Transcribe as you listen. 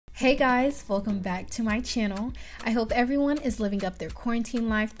Hey guys, welcome back to my channel. I hope everyone is living up their quarantine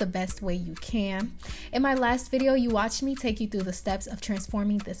life the best way you can. In my last video, you watched me take you through the steps of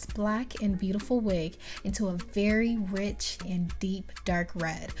transforming this black and beautiful wig into a very rich and deep dark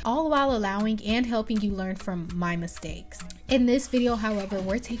red, all while allowing and helping you learn from my mistakes. In this video, however,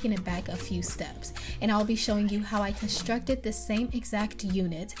 we're taking it back a few steps, and I'll be showing you how I constructed the same exact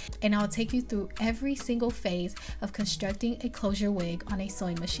unit, and I'll take you through every single phase of constructing a closure wig on a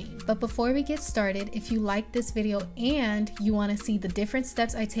sewing machine. But before we get started, if you like this video and you want to see the different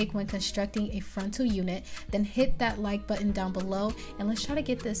steps I take when constructing a frontal unit, then hit that like button down below and let's try to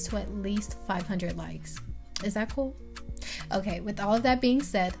get this to at least 500 likes. Is that cool? Okay, with all of that being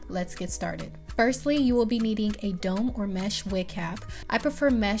said, let's get started. Firstly, you will be needing a dome or mesh wig cap. I prefer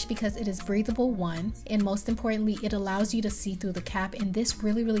mesh because it is breathable, one, and most importantly, it allows you to see through the cap, and this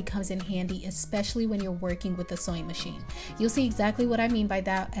really comes in handy, especially when you're working with a sewing machine. You'll see exactly what I mean by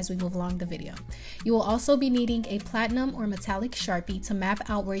that as we move along the video. You will also be needing a platinum or metallic sharpie to map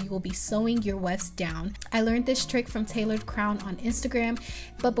out where you will be sewing your wefts down. I learned this trick from Tailored Crown on Instagram,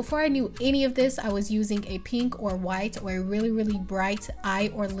 but before I knew any of this, I was using a pink or white or a really bright eye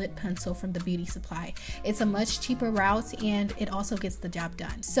or lip pencil from the beauty supply. It's a much cheaper route and it also gets the job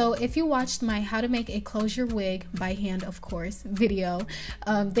done. So if you watched my how to make a closure wig by hand, of course, video,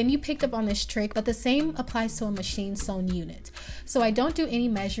 then you picked up on this trick, but the same applies to a machine sewn unit. So I don't do any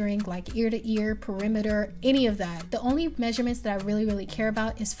measuring like ear to ear, perimeter, any of that. The only measurements that I really care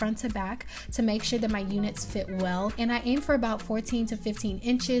about is front to back to make sure that my units fit well, and I aim for about 14 to 15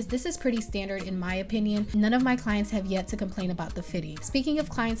 inches. This is pretty standard in my opinion. None of my clients have yet to complain about the fitting. Speaking of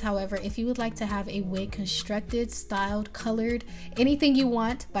clients, however, if you would like to have a wig constructed, styled, colored, anything you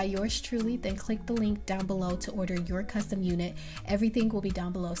want by yours truly, then click the link down below to order your custom unit. Everything will be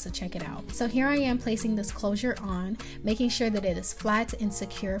down below, so check it out. So here I am placing this closure on, making sure that it is flat and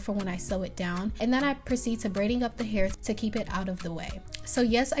secure for when I sew it down, and then I proceed to braiding up the hair to keep it out of the way. So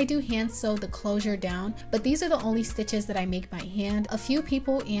yes, I do hand sew the closure down, but these are the only stitches that I make by hand. A few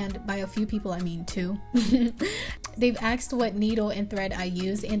people, and by a few people I mean two, they've asked what needle and thread I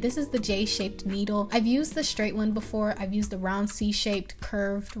use, and this is the J-shaped needle. I've used the straight one before, I've used the round C-shaped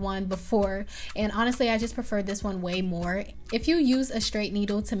curved one before, and honestly I just prefer this one way more. If you use a straight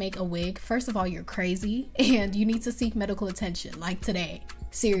needle to make a wig, first of all, you're crazy and you need to seek medical attention, like today.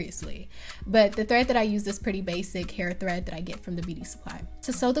 Seriously. But the thread that I use is pretty basic hair thread that I get from the beauty supply.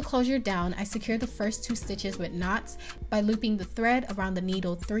 To sew the closure down, I secure the first two stitches with knots by looping the thread around the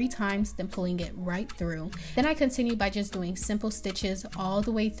needle 3 times, then pulling it right through. Then I continue by just doing simple stitches all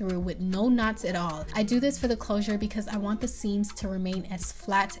the way through with no knots at all. I do this for the closure because I want the seams to remain as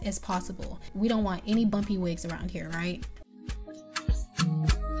flat as possible. We don't want any bumpy wigs around here, right?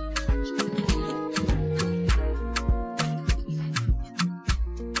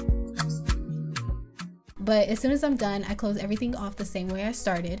 But as soon as I'm done, I close everything off the same way I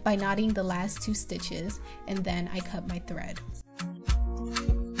started by knotting the last 2 stitches, and then I cut my thread.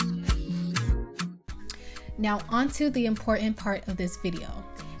 Now onto the important part of this video.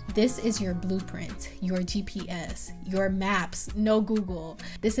 This is your blueprint, your GPS, your maps, no Google.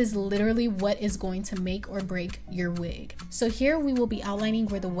 This is literally what is going to make or break your wig. So here we will be outlining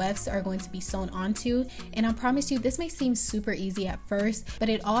where the wefts are going to be sewn onto, and I promise you this may seem super easy at first, but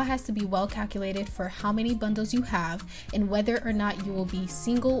it all has to be well calculated for how many bundles you have and whether or not you will be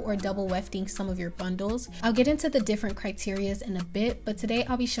single or double wefting some of your bundles. I'll get into the different criterias in a bit, but today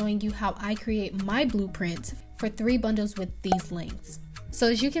I'll be showing you how I create my blueprint for 3 bundles with these lengths. So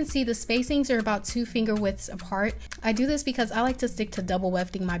as you can see, the spacings are about 2 finger widths apart. I do this because I like to stick to double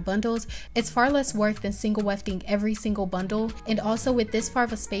wefting my bundles. It's far less work than single wefting every single bundle, and also with this far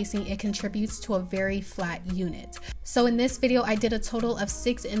of a spacing, it contributes to a very flat unit. So in this video, I did a total of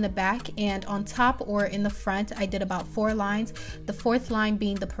 6 in the back, and on top or in the front, I did about 4 lines. The 4th line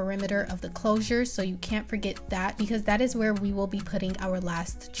being the perimeter of the closure, so you can't forget that because that is where we will be putting our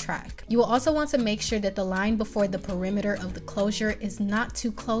last track. You will also want to make sure that the line before the perimeter of the closure is not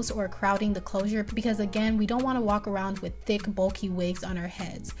too close or crowding the closure, because again, we don't want to walk around with thick bulky wigs on our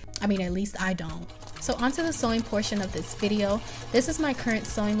heads. I mean, at least I don't. So onto the sewing portion of this video. This is my current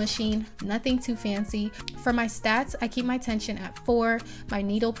sewing machine, nothing too fancy. For my stats, I keep my tension at 4, my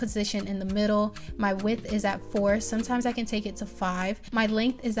needle position in the middle, my width is at 4, sometimes I can take it to 5, my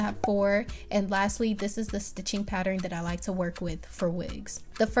length is at 4, and lastly, this is the stitching pattern that I like to work with for wigs.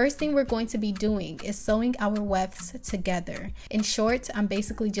 The first thing we're going to be doing is sewing our wefts together. In short, I'm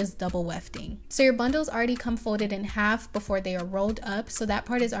basically just double wefting. So your bundles already come folded in half before they are rolled up, so that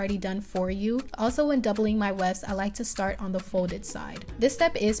part is already done for you. Also, when doubling my wefts, I like to start on the folded side. This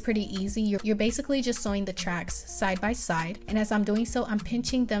step is pretty easy. You're basically just sewing the tracks side by side, and as I'm doing so, I'm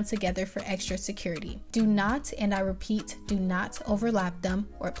pinching them together for extra security. Do not, and I repeat, do not overlap them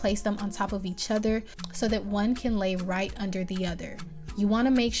or place them on top of each other so that one can lay right under the other. You want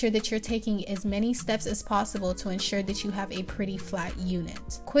to make sure that you're taking as many steps as possible to ensure that you have a pretty flat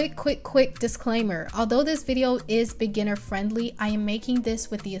unit. Quick disclaimer. Although this video is beginner friendly, I am making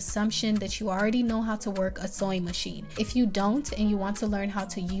this with the assumption that you already know how to work a sewing machine. If you don't and you want to learn how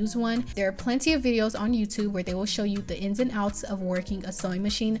to use one, there are plenty of videos on YouTube where they will show you the ins and outs of working a sewing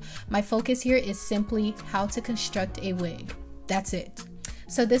machine. My focus here is simply how to construct a wig. That's it.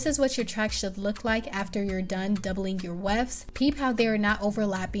 So this is what your track should look like after you're done doubling your wefts. Peep how they are not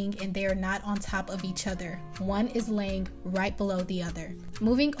overlapping and they are not on top of each other. One is laying right below the other.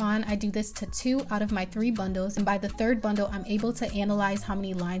 Moving on, I do this to 2 out of my 3 bundles, and by the 3rd bundle, I'm able to analyze how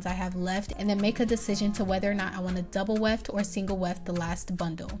many lines I have left and then make a decision to whether or not I want to double weft or single weft the last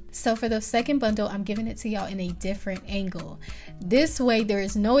bundle. So for the 2nd bundle, I'm giving it to y'all in a different angle. This way, there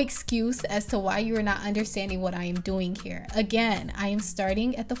is no excuse as to why you are not understanding what I am doing here. Again, I am starting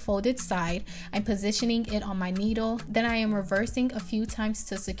at the folded side, I'm positioning it on my needle, then I am reversing a few times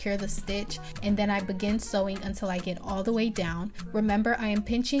to secure the stitch, and then I begin sewing until I get all the way down. Remember, I am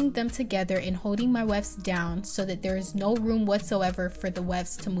pinching them together and holding my wefts down so that there is no room whatsoever for the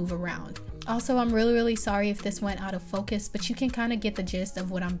wefts to move around. Also, I'm really sorry if this went out of focus, but you can kind of get the gist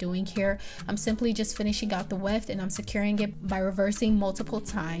of what I'm doing here. I'm simply just finishing out the weft and I'm securing it by reversing multiple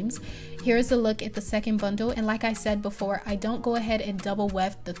times. Here's a look at the 2nd bundle, and like I said before, I don't go ahead and double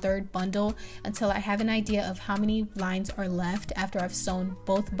weft the 3rd bundle until I have an idea of how many lines are left after I've sewn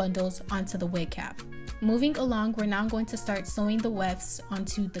both bundles onto the wig cap. Moving along, we're now going to start sewing the wefts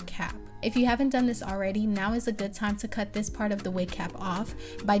onto the cap. If you haven't done this already, now is a good time to cut this part of the wig cap off.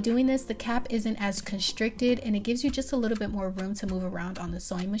 By doing this, the cap isn't as constricted and it gives you just a little bit more room to move around on the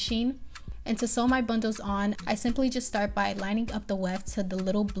sewing machine. And to sew my bundles on, I simply just start by lining up the weft to the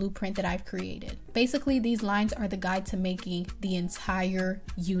little blueprint that I've created. Basically, these lines are the guide to making the entire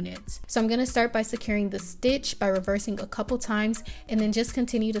unit. So I'm going to start by securing the stitch by reversing a couple times and then just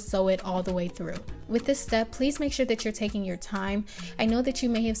continue to sew it all the way through. With this step, please make sure that you're taking your time. I know that you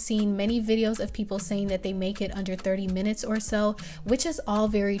may have seen many videos of people saying that they make it under 30 minutes or so, which is all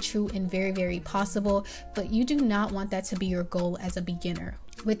very true and very possible, but you do not want that to be your goal as a beginner.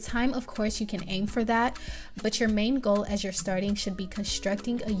 With time, of course, you can aim for that, but your main goal as you're starting should be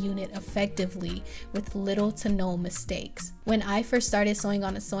constructing a unit effectively with little to no mistakes. When I first started sewing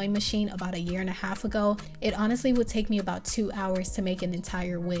on a sewing machine about 1.5 years ago, it honestly would take me about 2 hours to make an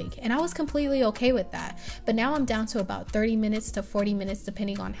entire wig, and I was completely okay with that. But now I'm down to about 30 minutes to 40 minutes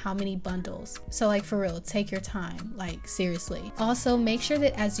depending on how many bundles. So like, for real, take your time, like seriously. Also, make sure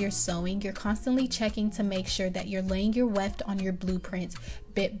that as you're sewing, you're constantly checking to make sure that you're laying your weft on your blueprint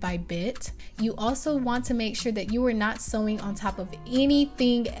bit by bit. You also want to make sure that you are not sewing on top of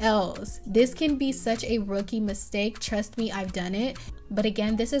anything else. This can be such a rookie mistake. Trust me, I've done it. But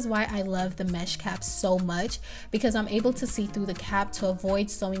again, this is why I love the mesh cap so much, because I'm able to see through the cap to avoid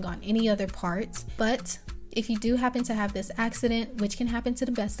sewing on any other parts. But if you do happen to have this accident, which can happen to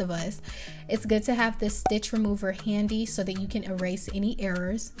the best of us, it's good to have this stitch remover handy so that you can erase any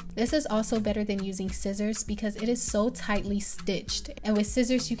errors. This is also better than using scissors because it is so tightly stitched, and with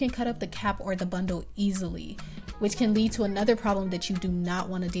scissors you can cut up the cap or the bundle easily, which can lead to another problem that you do not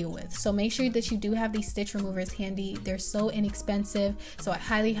want to deal with. So make sure that you do have these stitch removers handy. They're so inexpensive, so I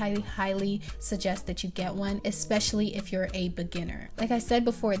highly suggest that you get one, especially if you're a beginner. Like I said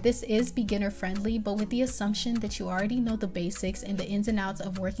before, this is beginner friendly, but with the assumption that you already know the basics and the ins and outs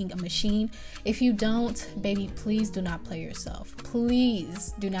of working a machine. If you don't, baby, please do not play yourself.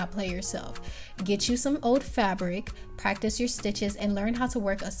 Please do not play yourself. Get you some old fabric, practice your stitches, and learn how to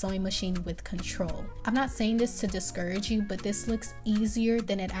work a sewing machine with control. I'm not saying this to discourage you, but this looks easier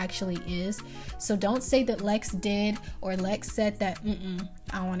than it actually is. So don't say that Lex did or Lex said that.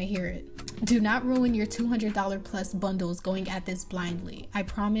 I don't want to hear it. Do not ruin your $200 plus bundles going at this blindly. I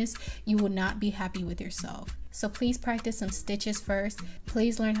promise you will not be happy with yourself. So please practice some stitches first.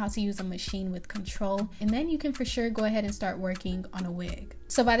 Please learn how to use a machine with control, and then you can for sure go ahead and start working on a wig.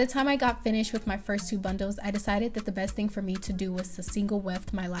 So by the time I got finished with my first 2 bundles, I decided that the best thing for me to do was to single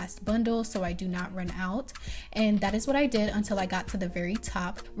weft my last bundle so I do not run out. And that is what I did until I got to the very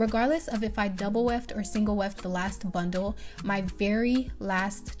top. Regardless of if I double weft or single weft the last bundle, my very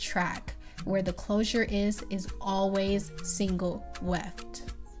last track where the closure is always single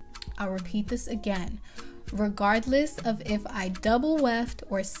weft. I'll repeat this again. Regardless of if I double weft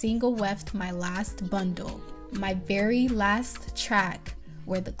or single weft my last bundle, my very last track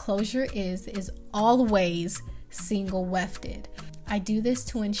where the closure is always single wefted. I do this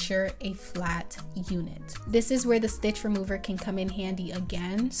to ensure a flat unit. This is where the stitch remover can come in handy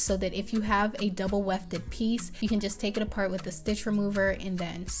again, so that if you have a double wefted piece, you can just take it apart with the stitch remover and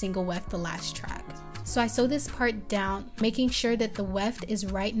then single weft the last track. So I sew this part down, making sure that the weft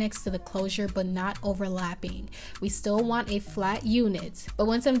is right next to the closure but not overlapping. We still want a flat unit, but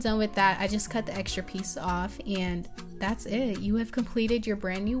once I'm done with that, I just cut the extra piece off and that's it. You have completed your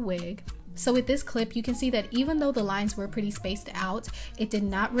brand new wig. So with this clip, you can see that even though the lines were pretty spaced out, it did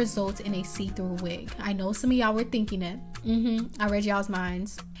not result in a see-through wig. I know some of y'all were thinking it. I read y'all's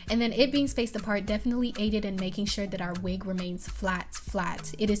minds. And then it being spaced apart definitely aided in making sure that our wig remains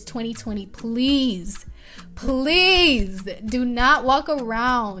flat. It is 2020. Please do not walk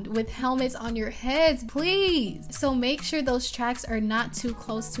around with helmets on your heads, please. So make sure those tracks are not too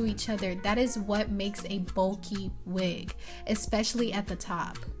close to each other. That is what makes a bulky wig, especially at the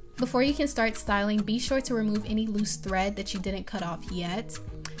top. Before you can start styling, be sure to remove any loose thread that you didn't cut off yet.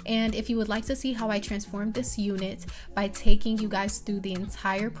 And if you would like to see how I transformed this unit by taking you guys through the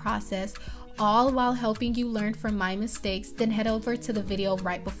entire process, all while helping you learn from my mistakes, then head over to the video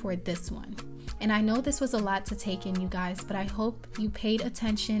right before this one. And I know this was a lot to take in, you guys, but I hope you paid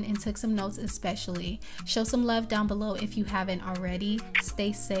attention and took some notes especially. Show some love down below if you haven't already.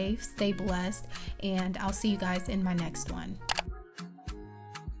 Stay safe, stay blessed, and I'll see you guys in my next one.